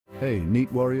Hey,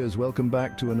 neat warriors, welcome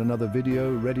back to another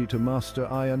video, ready to master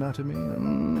eye anatomy?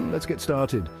 Let's get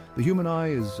started. The human eye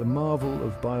is a marvel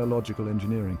of biological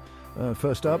engineering.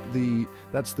 First up,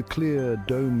 that's the clear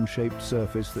dome-shaped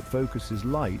surface that focuses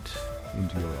light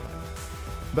into your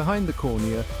eye. Behind the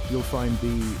cornea, you'll find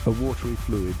a watery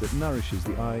fluid that nourishes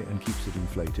the eye and keeps it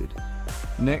inflated.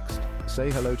 Next, say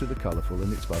hello to the colorful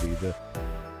and its buddy.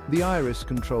 The iris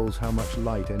controls how much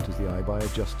light enters the eye by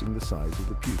adjusting the size of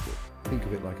the pupil. Think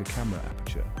of it like a camera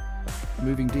aperture.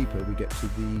 Moving deeper, we get to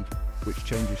which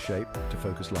changes shape to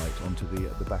focus light onto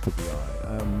the back of the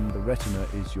eye. The retina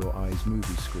is your eye's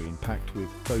movie screen, packed with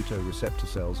photoreceptor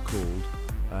cells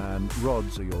and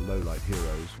rods are your low-light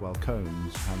heroes, while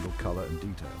cones handle color and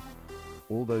detail.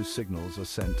 All those signals are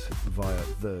sent via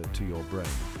to your brain,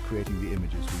 creating the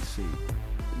images we see.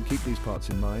 Keep these parts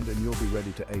in mind and you'll be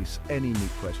ready to ace any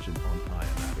neat question on eye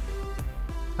anatomy.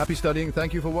 Happy studying,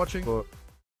 thank you for watching.